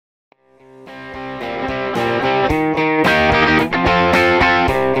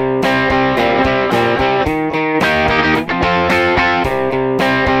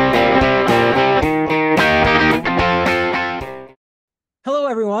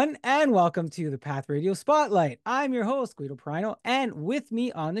everyone, and welcome to the Path Radio Spotlight. I'm your host, Vito Bratta, and with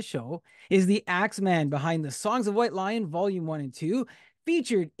me on the show is the Axeman behind the Songs of White Lion Volume 1 and 2,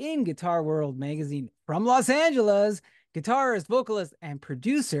 featured in Guitar World magazine from Los Angeles, guitarist, vocalist, and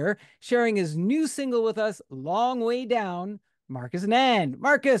producer, sharing his new single with us, Long Way Down, Marcus Nand.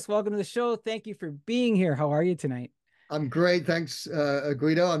 Marcus, welcome to the show. Thank you for being here. How are you tonight? I'm great. Thanks,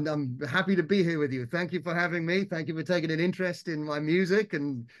 Guido. I'm happy to be here with you. Thank you for having me. Thank you for taking an interest in my music.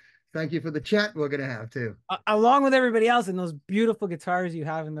 And thank you for the chat we're going to have too. Along with everybody else and those beautiful guitars you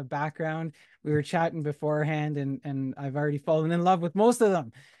have in the background. We were chatting beforehand and I've already fallen in love with most of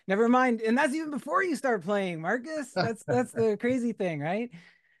them. Never mind. And that's even before you start playing, Marcus. That's the crazy thing, right?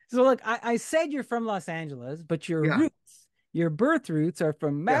 So look, I said you're from Los Angeles, but Yeah. your birth roots are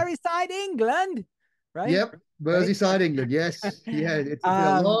from Yeah. Merseyside, England, right? Yep. Right. Merseyside, England. Yes. Yeah. It's been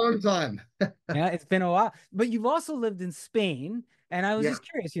a Um, long time. yeah, it's been a while. But you've also lived in Spain. And I was Yeah. just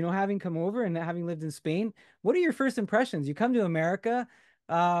curious, having come over and having lived in Spain, what are your first impressions? You come to America,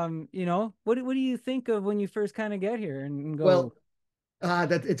 what do you think of when you first kind of get here and go, Well,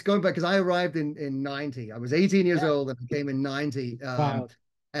 that it's going back because I arrived in 90. I was 18 years yeah, old and I came in 90. wild.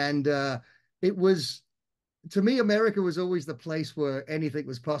 And it was to me, America was always the place where anything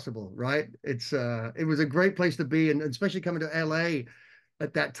was possible, right? It was a great place to be, and especially coming to LA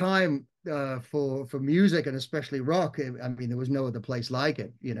at that time for music and especially rock. I mean, there was no other place like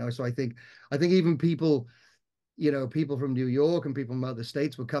it, you know. So I think even people, people from New York and people from other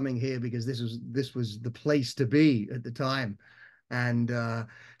states were coming here because this was the place to be at the time. And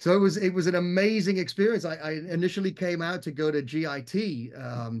so it was an amazing experience. I initially came out to go to GIT.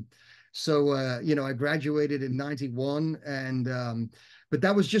 I graduated in 91, and but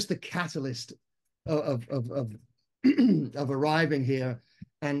that was just the catalyst of of arriving here.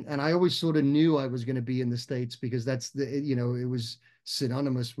 And I always sort of knew I was going to be in the States because it was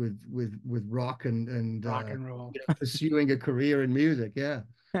synonymous with rock and Rock and roll. pursuing a career in music. Yeah.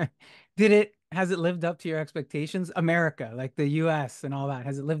 Has it lived up to your expectations? America, like the US and all that,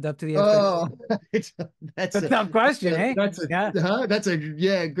 has it lived up to the expectations? Oh, it's that's That's a a tough question, eh? that's a Yeah. that's a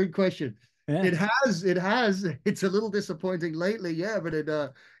yeah, good question. Yeah. It has. It's a little disappointing lately, yeah, but it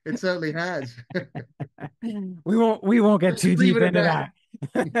certainly has. We won't get too Leave deep it at into that.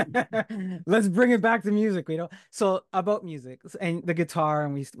 that. Let's bring it back to music, So about music and the guitar,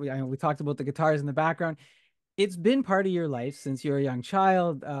 and we talked about the guitars in the background. It's been part of your life since you're a young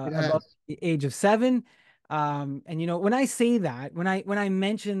child, It about has. the age of 7. And when I say that, when I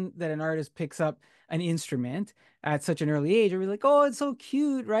mention that an artist picks up an instrument at such an early age, we're like, oh, it's so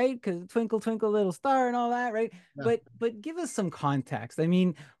cute, right? Because twinkle, twinkle, little star, and all that, right? Yeah. But give us some context. I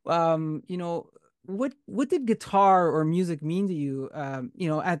mean, what did guitar or music mean to you,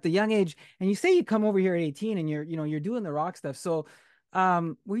 at the young age? And you say you come over here at 18 and you're doing the rock stuff. So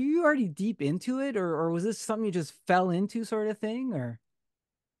were you already deep into it, or was this something you just fell into, sort of thing? Or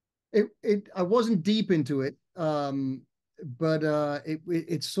I wasn't deep into it, but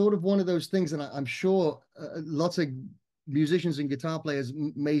it's sort of one of those things, and I'm sure lots of musicians and guitar players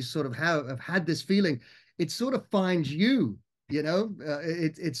may sort of have had this feeling. It sort of finds you,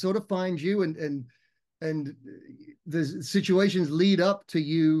 it sort of finds you, and the situations lead up to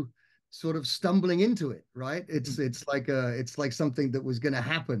you sort of stumbling into it, right? It's like something that was going to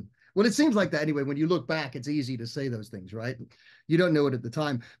happen. Well, it seems like that anyway. When you look back, it's easy to say those things, right? You don't know it at the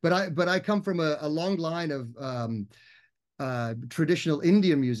time. But I come from a long line of traditional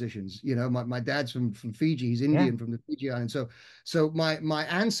Indian musicians. My dad's from Fiji. He's yeah, Indian from the Fiji Islands. So my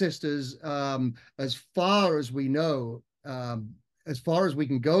ancestors, as far as we know, as far as we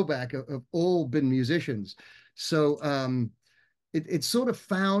can go back, have all been musicians. So it sort of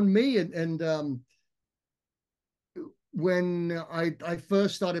found me, and when I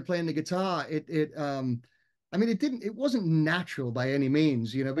first started playing the guitar, I mean, it wasn't natural by any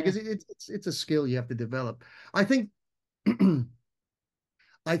means, yeah. because it's a skill you have to develop. I think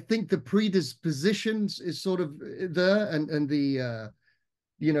I think the predispositions is sort of there, and the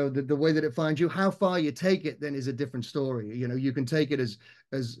way that it finds you. How far you take it then is a different story. You can take it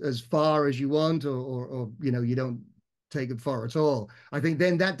as far as you want, or you don't take it far at all. I think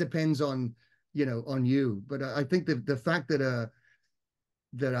then that depends on you. But I think the fact that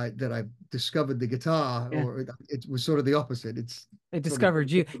I discovered the guitar, Yeah. or it was sort of the opposite. It's It sort of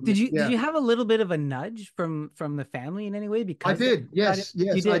discovered you. Did yeah. you have a little bit of a nudge from the family in any way I because did, yes, you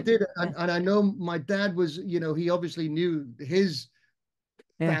yes, I did? did, Yeah. and I know my dad was, he obviously knew his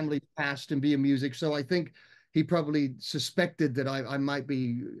Yeah. family past and being music, so I think he probably suspected that I might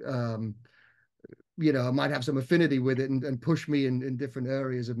be, I might have some affinity with it, and push me in different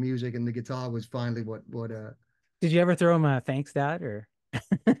areas of music, and the guitar was finally what Did you ever throw him a thanks, Dad, or?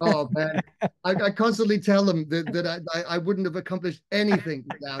 Oh man, I constantly tell them that I wouldn't have accomplished anything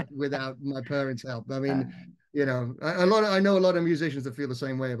without my parents' help. I Uh, mean, a lot I know a lot of musicians that feel the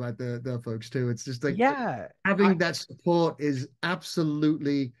same way about their folks too. It's just like yeah, I, having that support is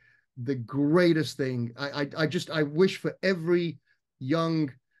absolutely the greatest thing. I wish for every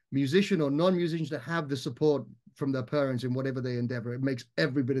young musician or non-musician to have the support from their parents in whatever they endeavor. It makes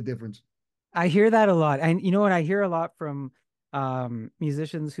every bit of difference. I hear that a lot. And you know what? I hear a lot from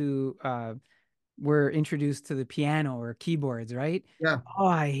musicians who were introduced to the piano or keyboards, right? Yeah. Oh,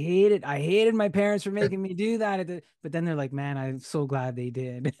 I hate it. I hated my parents for making me do that. But then they're like, man, I'm so glad they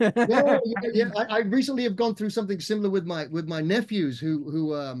did. Yeah. I recently have gone through something similar with my nephews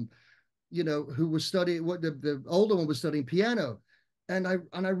who was studying what the older one was studying piano. And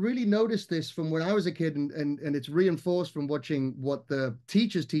I really noticed this from when I was a kid, and it's reinforced from watching what the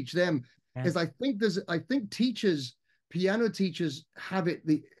teachers teach them, Yeah. is I think piano teachers have it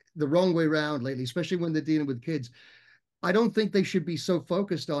the wrong way around lately, especially when they're dealing with kids. I don't think they should be so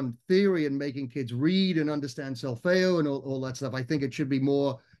focused on theory and making kids read and understand solfeo and all that stuff. I think it should be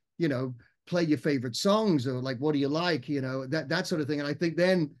more, you know, play your favorite songs, or like, what do you like, that sort of thing. And I think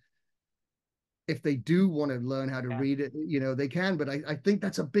then if they do want to learn how to Yeah. read it, they can. But I think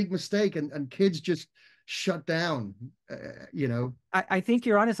that's a big mistake, and kids just shut down, I think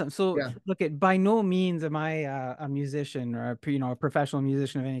you're onto something. So yeah, look, at by no means am I a musician or a professional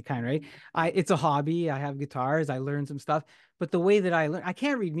musician of any kind, right? It's a hobby. I have guitars. I learned some stuff, but the way that I learned, I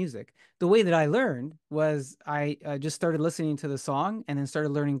can't read music. The way that I learned was I just started listening to the song and then started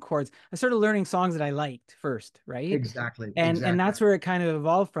learning chords. I started learning songs that I liked first, right? exactly, And exactly. that's where it kind of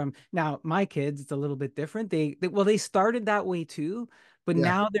evolved from. Now, my kids, it's a little bit different. They started that way too, but Yeah,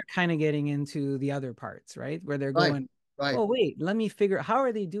 now they're kind of getting into the other parts, right? Where they're right, going, right, oh wait, let me figure how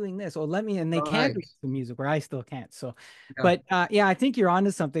are they doing this? Oh, and they can right. read some music where I still can't. So, Yeah. but yeah, I think you're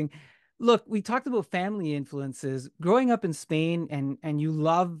onto something. Look, we talked about family influences. Growing up in Spain, and you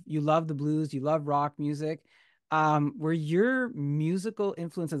love the blues, you love rock music. Were your musical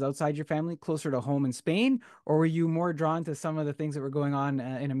influences outside your family closer to home in Spain, or were you more drawn to some of the things that were going on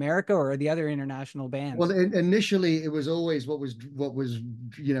in America or the other international Well, bands? initially it was always what was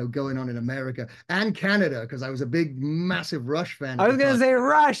going on in America and Canada, because I was a big, massive Rush fan I at was the gonna time. say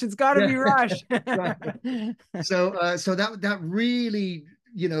Rush. It's got to Yeah, be Rush. right. So that really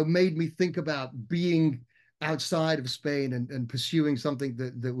made me think about being outside of Spain, and pursuing something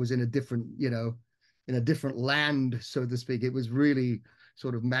that was in a different land, so to speak. It was really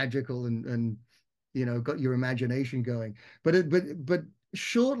sort of magical, and got your imagination going. But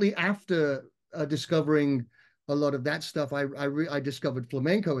shortly after discovering a lot of that stuff, I discovered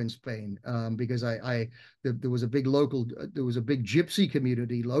flamenco in Spain, because there was a big gypsy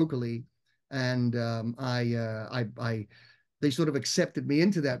community locally, and they sort of accepted me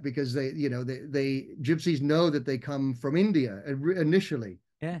into that, because they gypsies know that they come from India initially.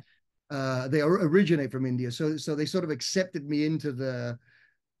 Yeah. They originate from India, so they sort of accepted me into the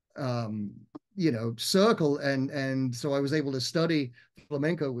um, circle, and so I was able to study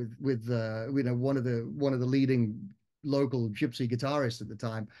flamenco with one of the leading local gypsy guitarists at the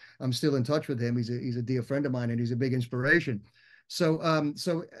time. I'm still in touch with him. He's a dear friend of mine, and he's a big inspiration. So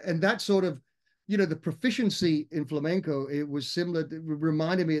and that sort of the proficiency in flamenco, it was similar. It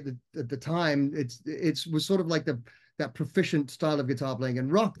reminded me at the time, it was sort of like that proficient style of guitar playing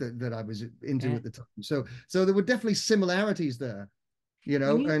and rock that I was into Yeah. at the time. So there were definitely similarities there,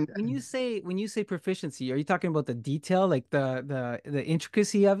 When you and when you say when you say proficiency, are you talking about the detail, like the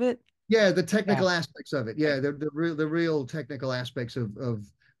intricacy of it? yeah, the Yeah. technical aspects of it. Okay. Yeah, the real technical aspects of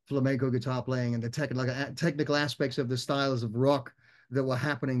flamenco guitar playing, and the technical aspects of the styles of rock that were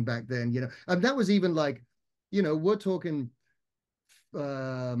happening back then. And that was even like, we're talking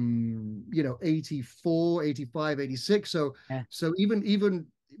 84, 85, 86. So Yeah. so even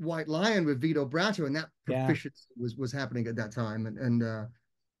White Lion with Vito Bratta, and that Yeah. proficiency was happening at that time. And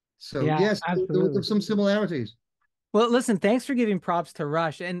so Yeah, yes, there were absolutely. some similarities. Well, listen, thanks for giving props to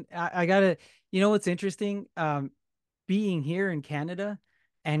Rush. And I gotta, what's interesting? Being here in Canada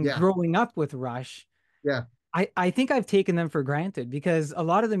and Yeah, growing up with Rush, yeah. I think I've taken them for granted because a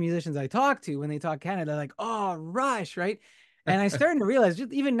lot of the musicians I talk to when they talk Canada, like, oh, Rush, right? And I starting to realize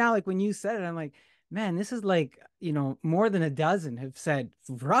just even now, like when you said it, I'm like, man, this is like, more than a dozen have said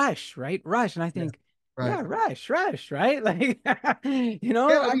Rush, right? Rush. And I Yeah, think, yeah, right. Rush, right? Like, Yeah, I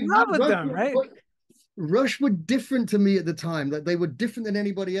I'm in mean, love with them, right? Rush were different to me at the time. That they were different than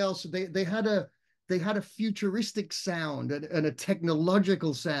anybody else. They had a futuristic sound, and a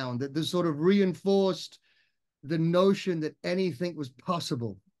technological sound that sort of reinforced the notion that anything was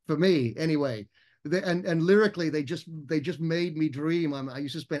possible, for me anyway. And lyrically, they just made me dream. I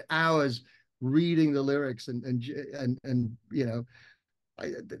used to spend hours reading the lyrics and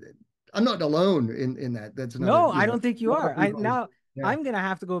I, I'm not alone in that. That's another, No, I don't think a you lot are. of I people. now Yeah, I'm gonna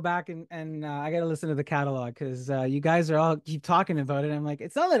have to go back and I gotta listen to the catalog because you guys are all keep talking about it. I'm like,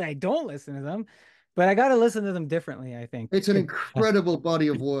 it's not that I don't listen to them, but I gotta listen to them differently, I think. it's an incredible body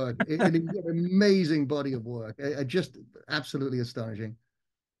of work, an amazing body of work. Just absolutely astonishing.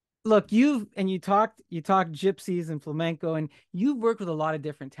 Look, you talked gypsies and flamenco, and you've worked with a lot of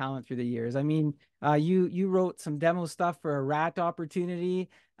different talent through the years. I mean, you wrote some demo stuff for a Rat opportunity.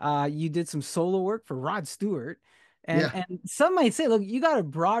 You did some solo work for Rod Stewart, Yeah, and some might say, look, you got a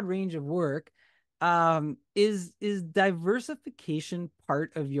broad range of work. Is diversification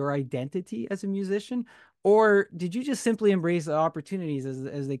part of your identity as a musician, or did you just simply embrace the opportunities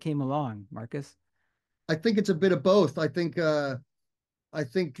as they came along, Marcus? I think it's a bit of both. I think the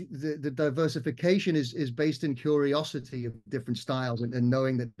diversification is based in curiosity of different styles and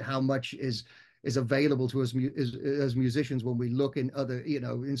knowing that how much is available to us as musicians when we look in other,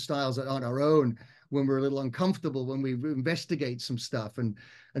 in styles that aren't our own, when we're a little uncomfortable, when we investigate some stuff, and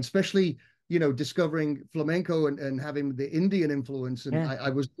especially discovering flamenco and having the Indian influence. And Yeah. I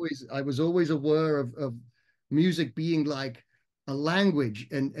was always aware of music being like a language,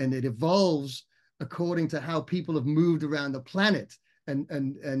 and it evolves according to how people have moved around the planet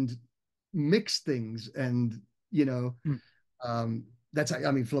and mix things. And you know Mm. that's how,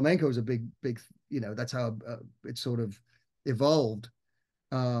 I mean, flamenco is a big that's how it sort of evolved.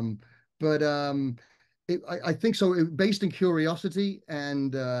 um but I think so, based in curiosity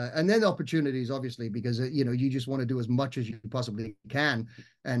and then opportunities, obviously, because you just want to do as much as you possibly can,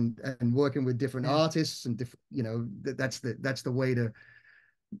 and working with different Yeah. artists and different, that's the way to,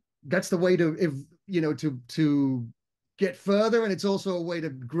 if to get further. And it's also a way to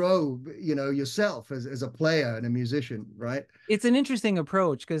grow, yourself as a player and a musician, right? It's an interesting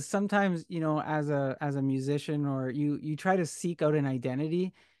approach because sometimes, as a musician or you try to seek out an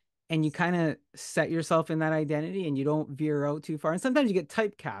identity and you kind of set yourself in that identity and you don't veer out too far. And sometimes you get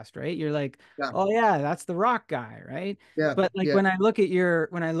typecast, right? You're like, Yeah, oh yeah, that's the rock guy, right? yeah, But like yeah, when I look at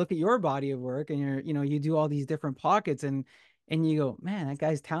your body of work and you do all these different pockets and you go, man, that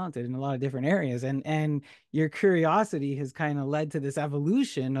guy's talented in a lot of different areas. And your curiosity has kind of led to this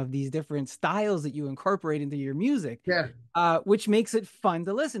evolution of these different styles that you incorporate into your music, yeah, which makes it fun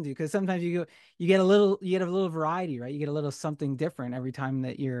to listen to because sometimes you get a little variety, right? You get a little something different every time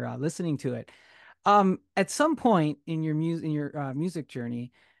that you're listening to it. At some point in your music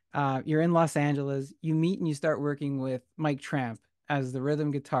journey, you're in Los Angeles. You meet and you start working with Mike Tramp as the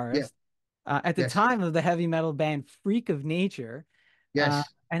rhythm yeah, guitarist at the yes, time of the heavy metal band Freak of Nature. yes.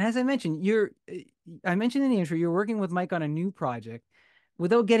 And as I mentioned, I mentioned in the intro, you're working with Mike on a new project.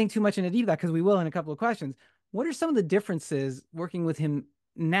 Without getting too much into deep that, because we will in a couple of questions, what are some of the differences working with him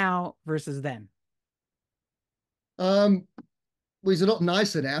now versus then? um well, he's a lot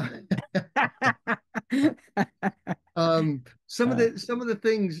nicer now. Uh, Some of the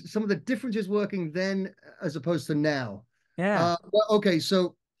things, some of the differences working then as opposed to now. yeah, Well, okay,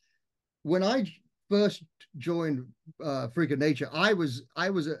 so when I first joined Freak of Nature, I was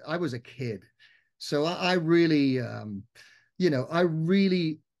a kid, so I really, I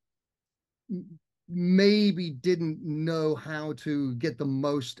really maybe didn't know how to get the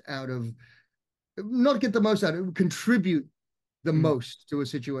most out of, not get the most out of, contribute the mm, most to a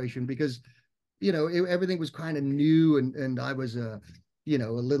situation, because everything was kind of new, and I was a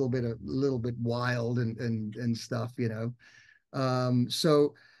little bit wild and stuff.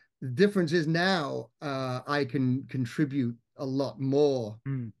 So the difference is now I can contribute a lot more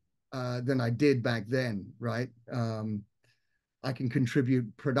mm, than I did back then, right? I can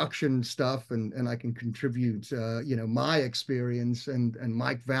contribute production stuff, and I can contribute my experience, and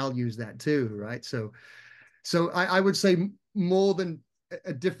Mike values that too, right? So I would say more than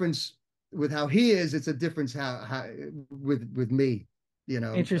a difference with how he is, it's a difference how with me,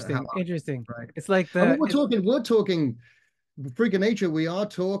 how, interesting, interesting. right? It's like I mean, the we're talking Freak of Nature. We are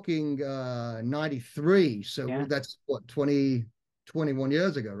talking 93, so yeah. that's what, 21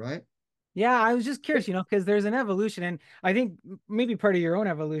 years ago, right? Yeah, I was just curious, because there's an evolution, and I think maybe part of your own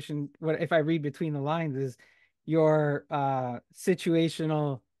evolution, what if I read between the lines, is your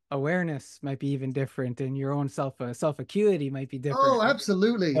situational awareness might be even different, and your own self acuity might be different. Oh,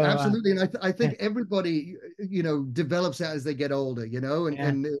 absolutely, So absolutely. And I yeah, think everybody, develops that as they get older, and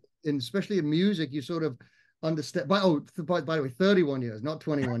yeah. and especially in music, you sort of understand. By the way, 31 years, not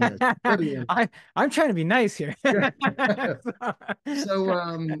 21 years, 31. I'm trying to be nice here. Yeah. So, So,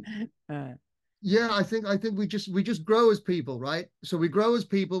 uh, Yeah, I think we just grow as people, right? So we grow as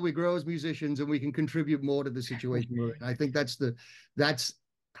people, we grow as musicians, and we can contribute more to the situation we're in. I think that's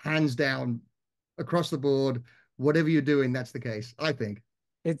hands down across the board. Whatever you're doing, that's the case. I think.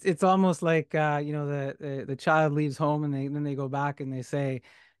 It's almost like the child leaves home and then they go back and they say,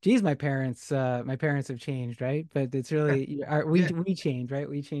 "Geez, my parents have changed, right?" But it's really Yeah. we change, right?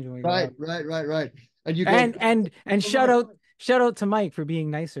 We change when we grow Right, up. right, right, right. And you go, And all right. shout out to Mike for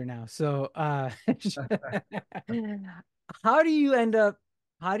being nicer now. So how do you end up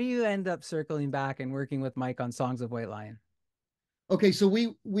how do you end up circling back and working with Mike on Songs of White Lion? Okay, so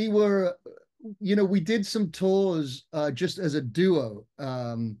we were, we did some tours just as a duo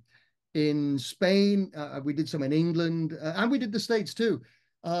in Spain. We did some in England, and we did the States too.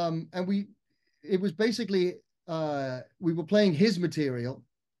 And it was basically we were playing his material,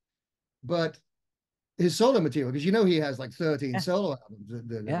 but his solo material, because he has like 13 Yeah, solo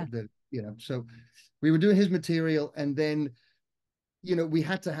albums yeah, so we were doing his material, and then we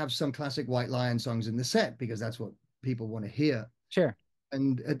had to have some classic White Lion songs in the set because that's what people want to hear. sure.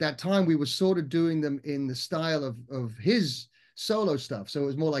 And at that time we were sort of doing them in the style of his solo stuff, so it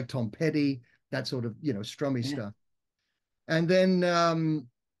was more like Tom Petty, that sort of strummy Yeah. stuff. And then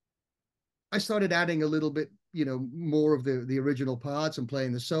I started adding a little bit more of the original parts and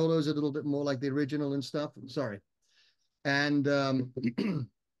playing the solos a little bit more like the original and stuff. Sorry. And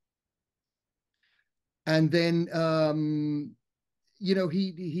and then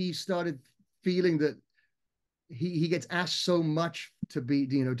he started feeling that he gets asked so much to be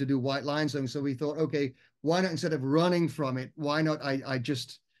to do White Lion songs, so we thought, okay, why not, instead of running from it, why not I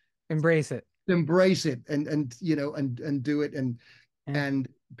just Embrace it. embrace it and do it. Yeah. And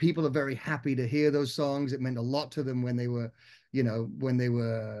people are very happy to hear those songs. It meant a lot to them when they were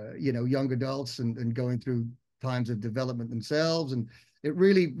young adults and going through times of development themselves, and it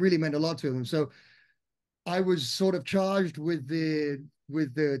really really meant a lot to them. So I was sort of charged with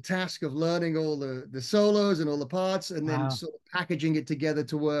the task of learning all the solos and all the parts, and then Wow. sort of packaging it together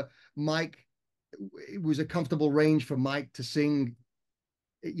to where Mike, it was a comfortable range for Mike to sing,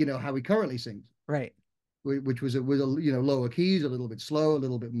 how he currently sings, Right. which was lower keys, a little bit slow, a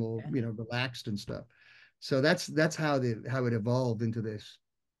little bit more Yeah. relaxed and stuff. So that's how it evolved into this.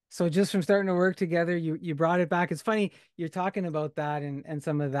 So just from starting to work together, you brought it back. It's funny you're talking about that and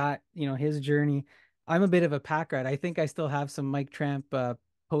some of that, his journey. I'm a bit of a pack rat. I think I still have some Mike Tramp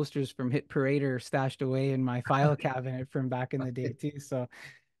posters from Hit Parader stashed away in my file cabinet from back in the day too. So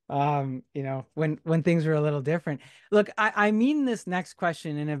when things were a little different. Look, I mean this next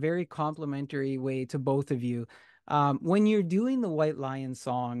question in a very complimentary way to both of you. When you're doing the White Lion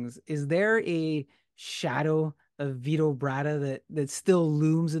songs, is there a shadow of Vito Bratta that still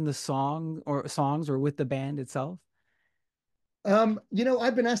looms in the songs or with the band itself?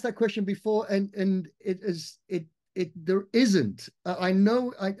 I've been asked that question before, and it there isn't. I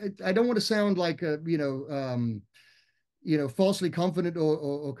know I don't want to sound like a falsely confident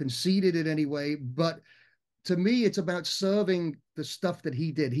or conceited in any way, but to me, it's about serving the stuff that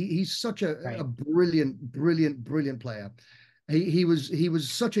he did. He's such a Right. brilliant, brilliant, brilliant player. He was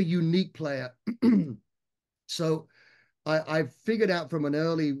such a unique player. So I figured out from an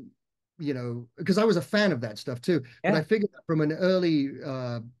early, because I was a fan of that stuff too, but I Yeah. figured out from an early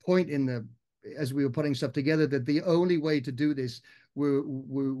point as we were putting stuff together, that the only way to do this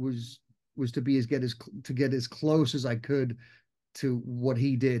was to get as close as I could to what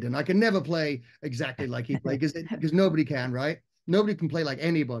he did. And I can never play exactly like he played, because nobody can, right? Nobody can play like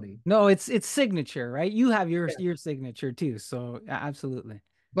anybody. No, it's signature, right? You have your signature too. So absolutely.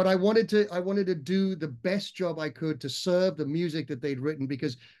 But I wanted to do the best job I could to serve the music that they'd written,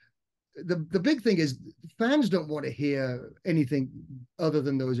 because the big thing is fans don't want to hear anything other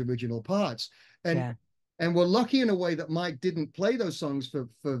than those original parts. And Yeah. and we're lucky in a way that Mike didn't play those songs for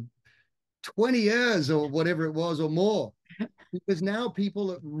 20 years or whatever it was or more, because now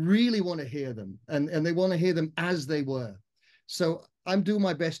people really want to hear them, and they want to hear them as they were. So I'm doing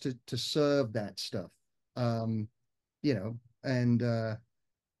my best to serve that stuff. Um, you know, Do and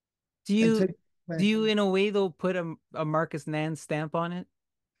you take do you in a way though put a Marcus Nand stamp on it?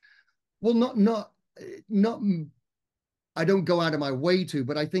 well, not I don't go out of my way to,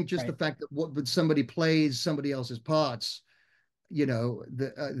 but I think just the Right. fact that when somebody plays somebody else's parts,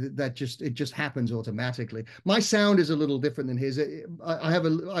 that just happens automatically. My sound is a little different than his.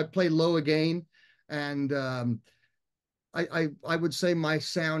 I play lower gain, and I would say my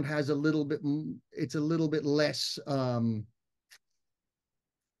sound has a little bit. It's a little bit less.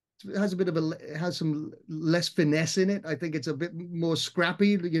 It has a bit of it has some less finesse in it. I think it's a bit more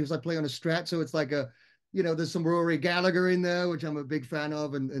scrappy because I play on a Strat, so it's like there's some Rory Gallagher in there, which I'm a big fan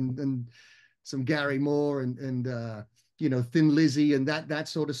of, and some Gary Moore and Thin Lizzy and that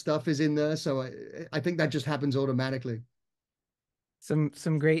sort of stuff is in there. So I think that just happens automatically. Some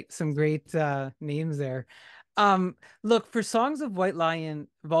great names there. Look, for Songs of White Lion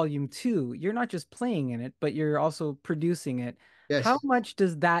Volume 2, you're not just playing in it, but you're also producing it. How Yes. much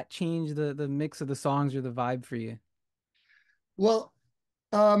does that change the mix of the songs or the vibe for you? Well,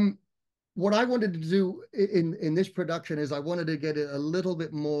 um, what I wanted to do in this production is I wanted to get it a little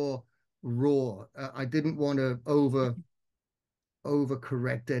bit more raw. I didn't want to over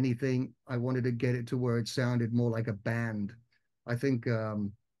correct anything. I wanted to get it to where it sounded more like a band. I think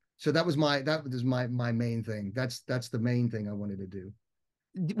so that was my main thing. That's the main thing I wanted to do.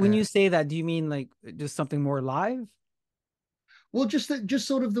 When Uh, you say that, do you mean like just something more live? Well, just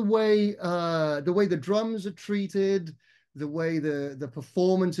sort of the way the drums are treated, the way the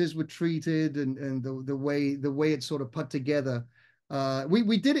performances were treated, and the way it's sort of put together.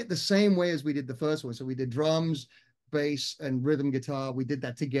 We did it the same way as we did the first one. So we did drums, bass, and rhythm guitar. We did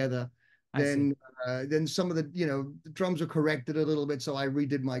that together. I see. Then some of the drums were corrected a little bit, so I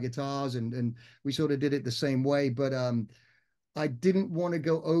redid my guitars, and we sort of did it the same way. But I didn't want to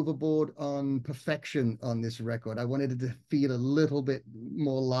go overboard on perfection on this record. I wanted it to feel a little bit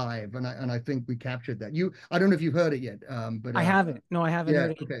more live, and I think we captured that. I don't know if you've heard it yet, but I haven't. No, I haven't yeah,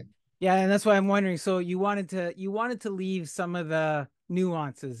 heard it. okay, Yeah, and that's why I'm wondering. So you wanted to leave some of the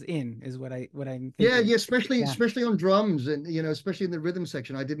nuances in, is what I'm yeah, thinking. yeah, especially Yeah. especially on drums, and especially in the rhythm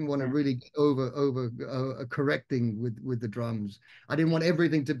section. I didn't want to Yeah. really get over correcting with the drums. I didn't want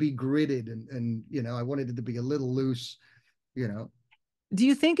everything to be gridded, and I wanted it to be a little loose. You know, Do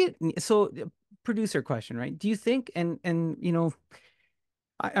you think it so producer question, right? Do you think and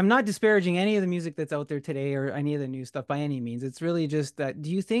I'm not disparaging any of the music that's out there today or any of the new stuff by any means. It's really just that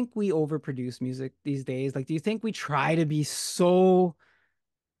do you think we overproduce music these days? Like, do you think we try to be so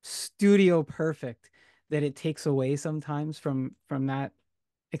studio perfect that it takes away sometimes from that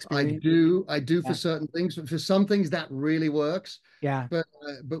experience? I do for Yeah. certain things. For some things that really works, Yeah. but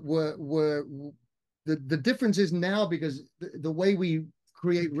the difference is now because the way we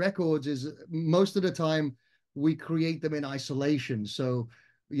create records is most of the time we create them in isolation. So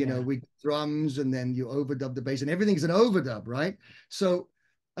Yeah. we drums and then you overdub the bass and everything's an overdub, right? So,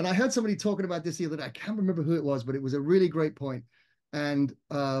 and I heard somebody talking about this the other day. I can't remember who it was, but it was a really great point. And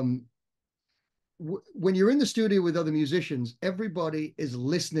when you're in the studio with other musicians, everybody is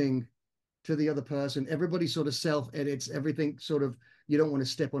listening to the other person. Everybody sort of self edits everything. Sort of, you don't want to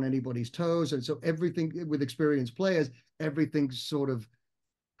step on anybody's toes, and so everything with experienced players, everything sort of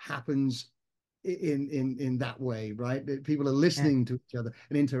happens in that way, right? People are Yeah. listening to each other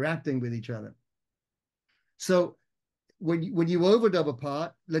and interacting with each other. So when you overdub a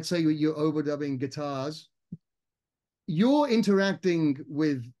part, let's say you're overdubbing guitars, you're interacting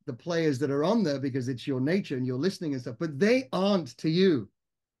with the players that are on there because it's your nature and you're listening and stuff, but they aren't to you.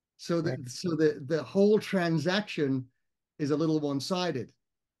 So Right. the whole transaction is a little one-sided,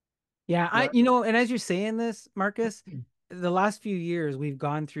 Yeah, right? and as you're saying this, Marcus, the last few years we've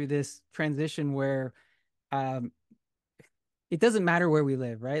gone through this transition where um it doesn't matter where we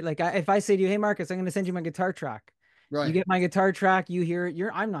live, right? Like if I say to you, "Hey Marcus, I'm going to send you my guitar track." You Right, get my guitar track, you hear it,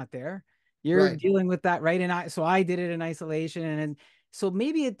 I'm not there. You're right. dealing with that, right? And I did it in isolation and so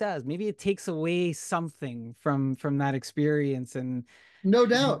maybe it does. Maybe it takes away something from that experience and No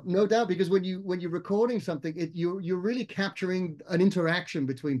doubt, no doubt. Because when you're recording something, you're really capturing an interaction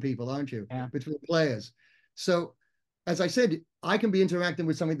between people, aren't you? yeah, Between players. So, as I said, I can be interacting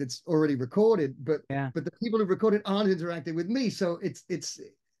with something that's already recorded, but yeah. but the people who recorded aren't interacting with me. So it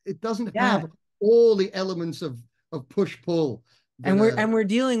doesn't Yeah. have all the elements of push pull that And we're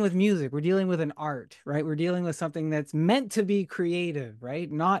dealing with music. We're dealing with an art, right? We're dealing with something that's meant to be creative, right?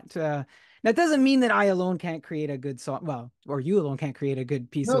 Not that doesn't mean that I alone can't create a good song. Well, or you alone can't create a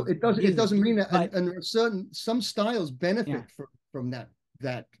good piece No, of it music. doesn't mean that. And But and there are some styles yeah, benefit from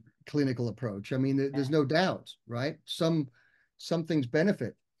that clinical approach. I mean, yeah. there's no doubt, right? Some things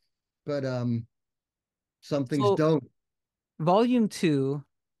benefit, but some things So don't. volume 2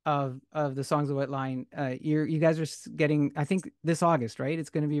 of the Songs of White Line, you guys are getting, I think this August, right?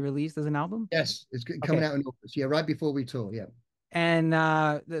 It's going to be released as an album. Yes, it's coming Okay. out in August. Yeah, right before we tour. Yeah. And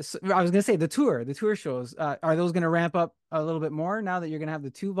I was gonna say the tour shows, are those gonna ramp up a little bit more now that you're gonna have the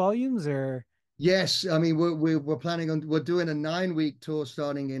two volumes or Yes, I mean we're planning on we're doing a 9 week tour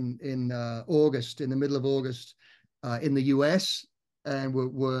starting in August, in the middle of August, in the US, and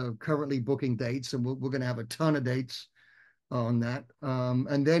we're currently booking dates, and we're going to have a ton of dates on that.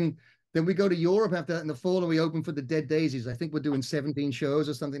 And then we go to Europe after that in the fall, and we open for the Dead Daisies. I think we're doing 17 shows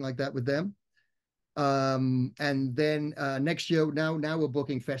or something like that with them. And then next year, now we're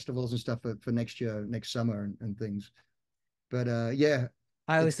booking festivals and stuff for next year, next summer and things. But yeah,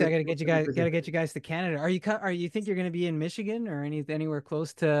 I always say I it'll be gotta busy. get you guys to Canada. Are you think you're gonna be in Michigan or anywhere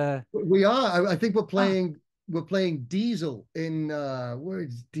close to? We are. I think Ah, we're playing Diesel in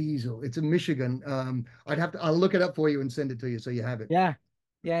where's Diesel? It's in Michigan. I'll look it up for you and send it to you so you have it. yeah,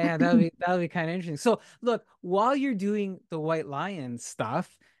 yeah. That'll be kind of interesting. So look, while you're doing the White Lion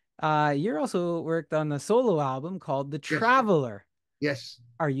stuff, you're also worked on the solo album called The Yes, Traveler. yes.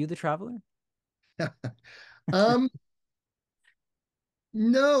 Are you the Traveler? Um,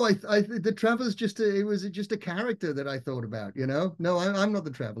 no, the Traveler's it was just a character that I thought about, you know? No, I'm not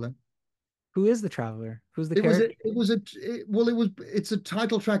the Traveler. Who is the Traveler? Who's the character? It's a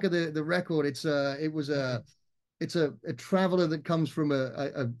title track of the record. Okay. It's a traveler that comes from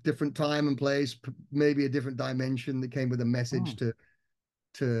a different time and place, maybe a different dimension that came with a message Oh,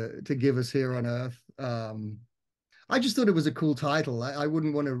 to give us here on Earth. I just thought it was a cool title. I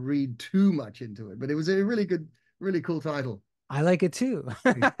wouldn't want to read too much into it, but it was a really good, really cool title. I like it too.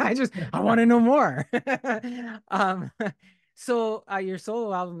 I want to know more. Um, so your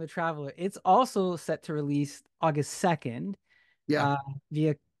solo album, The Traveler, it's also set to release August 2nd, Yeah, uh,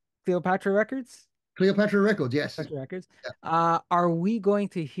 via Cleopatra Records. Cleopatra Records. Yes. Cleopatra Records. Yeah. Are we going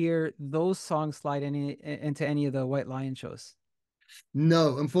to hear those songs slide into any of the White Lion shows?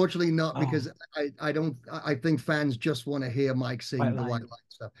 No, unfortunately not, Oh, because I don't I think fans just want to hear Mike White sing the White Lion. Line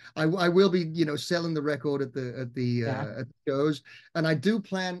stuff. I will be, selling the record Yeah. at the shows, and I do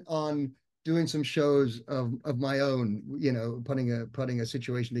plan on doing some shows of my own, putting a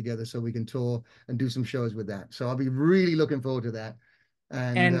situation together so we can tour and do some shows with that. So I'll be really looking forward to that.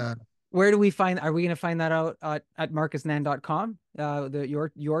 And And where do we find, are we going to find that out at marcusnand.com?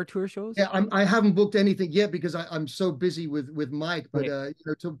 Your tour shows? yeah, I haven't booked anything yet because I'm so busy with Mike. But Right.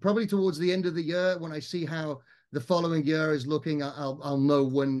 probably towards the end of the year, when I see how the following year is looking, I'll know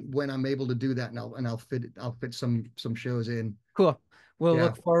when I'm able to do that, and I'll fit some shows in. Cool. Yeah, We'll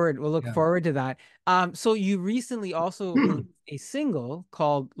look yeah, forward to that. So you recently also released a single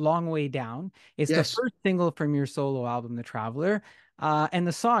called Long Way Down. It's the yes. first single from your solo album, The Traveler. And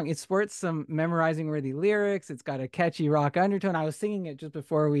the song, it sports some memorizing worthy lyrics. It's got a catchy rock undertone. I was singing it just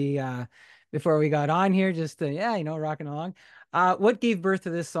before we got on here, just to, yeah, rocking along. What gave birth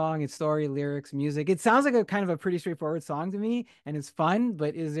to this song? Its story, lyrics, music. It sounds like a kind of a pretty straightforward song to me, and it's fun,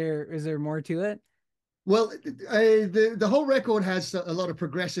 but is there more to it? Well, the whole record has a lot of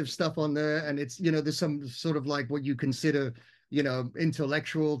progressive stuff on there, and it's there's some sort of like what you consider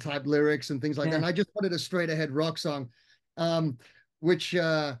intellectual type lyrics and things like that. Yeah. And I just wanted a straight ahead rock song, um, which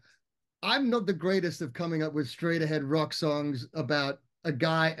I'm not the greatest of coming up with straight ahead rock songs about a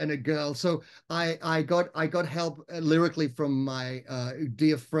guy and a girl. So I got help lyrically from my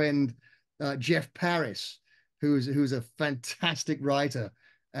dear friend Jeff Paris, who's a fantastic writer.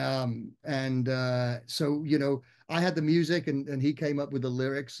 And so I had the music and he came up with the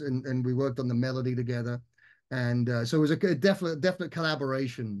lyrics and we worked on the melody together. And so it was a definite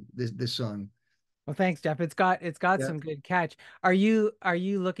collaboration. This song. Well, thanks, Jeff. It's got Yeah. some good catch. Are you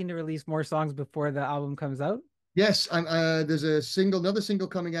looking to release more songs before the album comes out? Yes, there's another single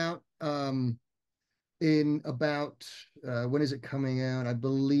coming out in about when is it coming out? I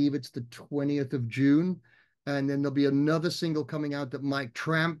believe it's the 20th of June, and then there'll be another single coming out that Mike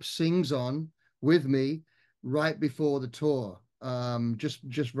Tramp sings on with me right before the tour.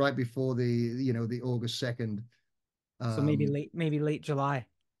 Just right before the August 2nd. So Um, maybe late July.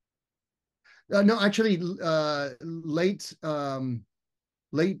 no, actually, late.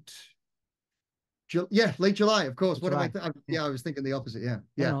 Yeah, late July, of course. Late What am I? July. Yeah. Yeah, I was thinking the opposite. Yeah, No,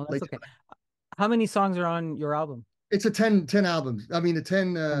 yeah, no, that's late. okay. How many songs are on your album? It's a 10 albums. I mean, a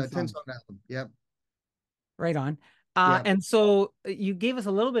 10 songs. song album. Yep. Right on. Yeah. And so you gave us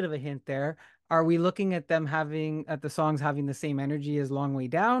a little bit of a hint there. Are we looking at the songs having the same energy as Long Way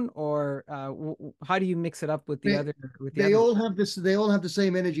Down, or how do you mix it up with They, the they other? all have this. They all have the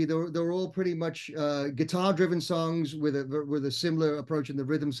same energy. They're all pretty much guitar-driven songs with a similar approach in the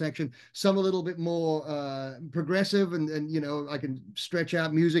rhythm section. Some a little bit more progressive, and I can stretch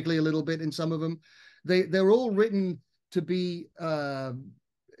out musically a little bit in some of them. They're all written to be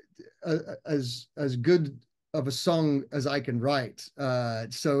as good of a song as I can write.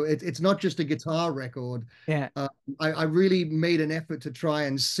 So it's not just a guitar record. Yeah. Uh, I really made an effort to try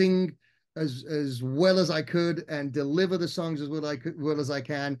and sing as well as I could and deliver the songs well as I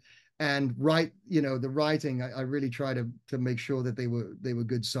can, and write. The writing. I really try to make sure that they were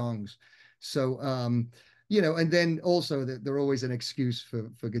good songs. So and then also that they're always an excuse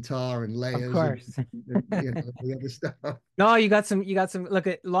for guitar and Of layers and, course. the other stuff. No, you got some look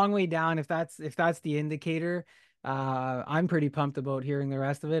at long way down. If that's the indicator, I'm pretty pumped about hearing the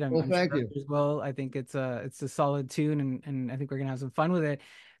rest of it. Well, I'm sure thank you. others will. I think it's a solid tune and I think we're gonna have some fun with it.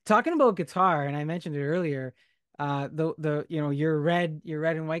 Talking about guitar, and I mentioned it earlier, the your red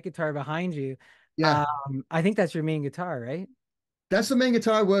and white guitar behind you. Yeah, I think that's your main guitar, right? that's the main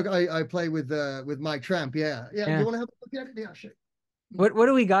guitar work I play with Mike Tramp. Yeah, yeah. Do you Yeah. want to have a look at it? Yeah, sure. What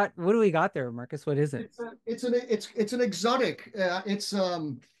do we got? What do we got there, Marcus? What is it? It's an exotic. It's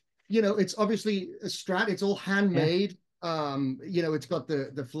obviously a Strat. It's all Yeah. handmade. It's got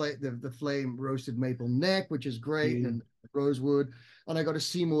the flame roasted maple neck, which is great, Dude. and rosewood. And I got a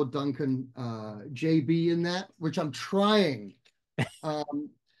Seymour Duncan JB in that, which I'm trying. Um,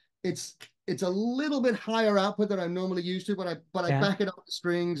 it's it's a little bit higher output than I'm normally used to, but I Yeah. back it up with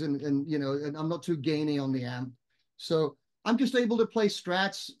strings and I'm not too gainy on the amp. So I'm just able to play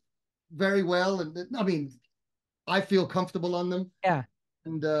strats very well. And I mean, I feel comfortable on them. Yeah.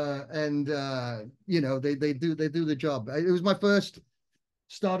 They do the job. It was my first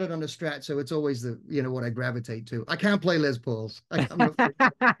started on a strat, so it's always what I gravitate to. I can't play Les Pauls. I'm not,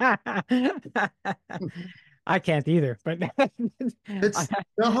 I can't either, but it's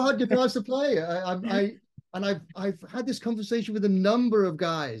they're hard guitars to play. I've had this conversation with a number of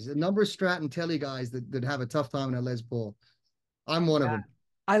guys, a number of Strat and Telly guys that have a tough time in a Les Paul. I'm one of yeah, them.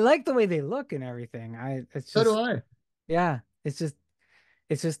 I like the way they look and everything. It's So do just, I. yeah, it's just,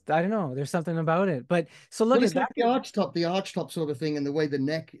 I don't know. There's something about it. But so look Well, at it's that. like the arch top sort of thing, and the way the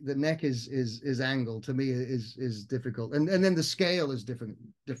neck is angled to me is difficult, and then the scale is different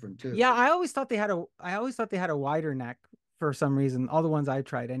too. Yeah, I always thought they had a wider neck for some reason. All the ones I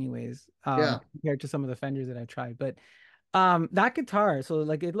tried, anyways, Yeah, compared to some of the Fenders that I tried. But that guitar, so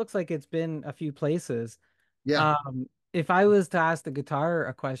like it looks like it's been a few places. yeah. If I was to ask the guitar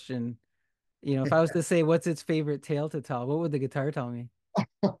a question, if I was to say what's its favorite tale to tell, what would the guitar tell me?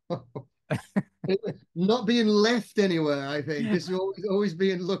 Not being left anywhere. I think this is always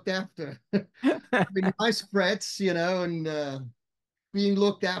being looked after. Having nice frets, and being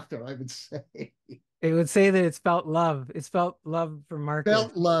looked after. I would say It would say that it's felt love. It's felt love for Marcus.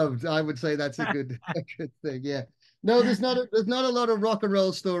 felt loved. I would say that's a good thing. Yeah. No, there's not a lot of rock and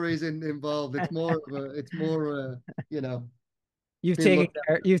roll stories involved. It's more being looked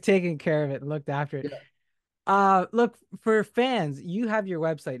after. You've taken care of it and looked after it. Yeah. Look, for fans, you have your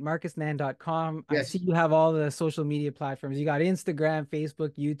website, marcusnand.com. I see Yes. you have all the social media platforms. You got Instagram,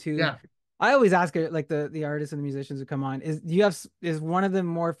 Facebook, YouTube. Yeah. I always ask it, like the artists and the musicians who come on, is one of them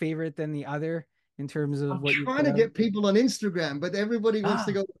more favorite than the other in terms of I'm what you trying put to out? get people on Instagram, but everybody wants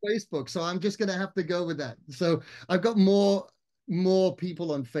to Ah, go to Facebook, so I'm just going to have to go with that. So I've got more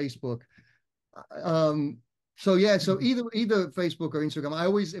people on Facebook. Um, so yeah, so either Facebook or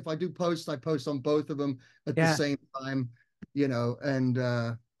Instagram. If I do posts, I post on both of them at the yeah. same time, and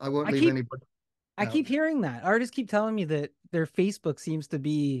I won't I leave keep anybody I out. keep hearing that. Artists keep telling me that their Facebook seems to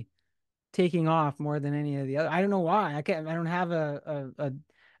be taking off more than any of the other. I don't know why. I don't have a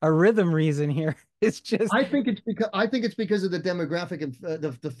rhythm reason here. It's just I think it's because of the demographic and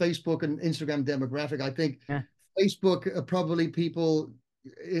the Facebook and Instagram demographic. I think yeah, Facebook are probably people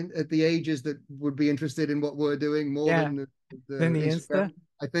at the ages that would be interested in what we're doing more yeah, than the than the Instagram. Insta.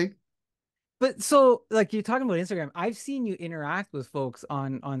 I think. But so like you're talking about Instagram, I've seen you interact with folks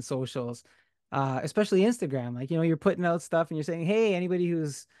on socials, especially Instagram. Like, you're putting out stuff and you're saying, "Hey, anybody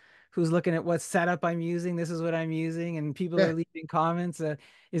who's looking at what setup I'm using, this is what I'm using," and people are Yeah. leaving comments.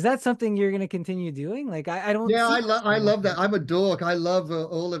 Is that something you're going to continue doing? Like, I don't Yeah, see I that. love that. I'm a dork. I love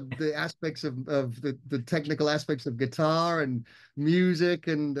all of the aspects of the technical aspects of guitar and music,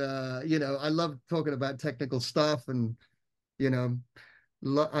 and I love talking about technical stuff, and you know,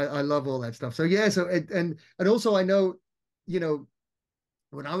 I love all that stuff. So yeah, and also I know, you know,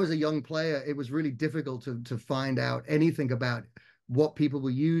 when I was a young player, it was really difficult to find out anything about what people were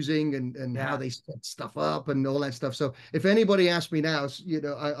using and how Yeah. they set stuff up and all that stuff. So if anybody asks me now,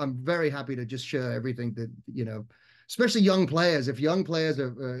 I'm very happy to just share everything that, especially young players. If young players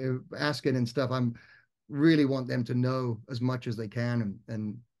are asking and stuff, I'm really want them to know as much as they can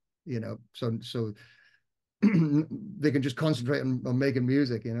and so they can just concentrate on making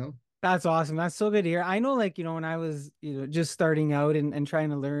music. That's awesome. That's so good to hear. I know, like, when I was, just starting out and trying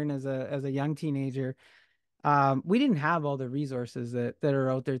to learn as a young teenager, we didn't have all the resources that are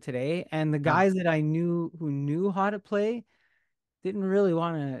out there today. And the Yeah. guys that I knew who knew how to play didn't really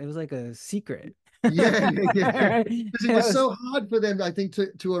want to, it was like a secret. Yeah, yeah. Right? Because It it was was, so hard for them, I think,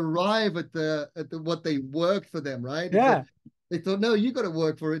 to arrive at the what they worked for them, right? It's like yeah. they thought, no, you got to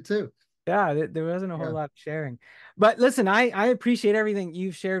work for it too. Yeah, there wasn't a whole Yeah. lot of sharing. But listen, I appreciate everything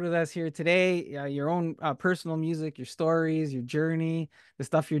you've shared with us here today. Your own personal music, your stories, your journey, the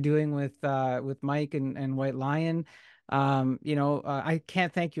stuff you're doing with Mike and White Lion. I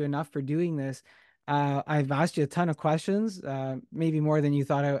can't thank you enough for doing this. I've asked you a ton of questions, maybe more than you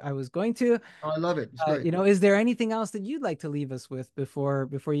thought I was going to. I love it. It's great. Is there anything else that you'd like to leave us with before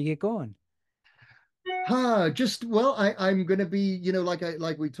you get going? Just well, I'm gonna be,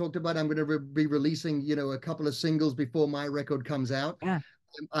 like we talked about, I'm gonna be releasing, a couple of singles before my record comes out. Yeah.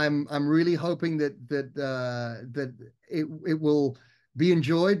 I'm really hoping that it will be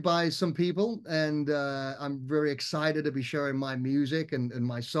enjoyed by some people, and I'm very excited to be sharing my music and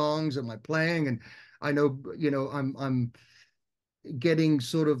my songs and my playing. And I know, I'm getting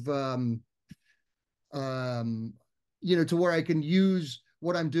sort of um, to where I can use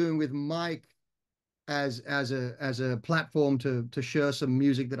what I'm doing with Mike as a platform to share some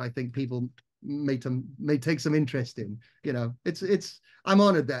music that I think people may take some interest in. It's I'm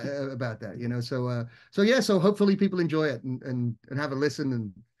honored about that. So hopefully people enjoy it and have a listen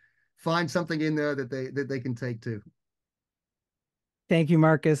and find something in there that they can take too. Thank you,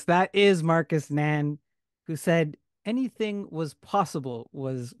 Marcus. That is Marcus Nand, who said anything was possible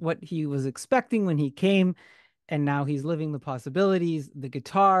was what he was expecting when he came, and now he's living the possibilities. The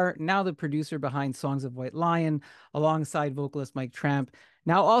guitar, now the producer behind Songs of White Lion, alongside vocalist Mike Tramp,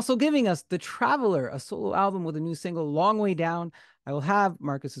 now also giving us The Traveler, a solo album with a new single, Long Way Down. I will have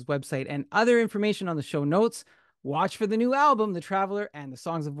Marcus's website and other information on the show notes. Watch for the new album, The Traveler and the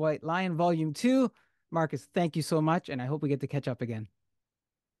Songs of White Lion Volume 2. Marcus, thank you so much, and I hope we get to catch up again.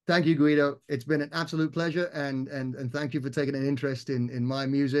 Thank you, Guido. It's been an absolute pleasure, and thank you for taking an interest in my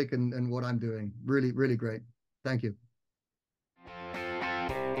music and what I'm doing. Really, really great. Thank you.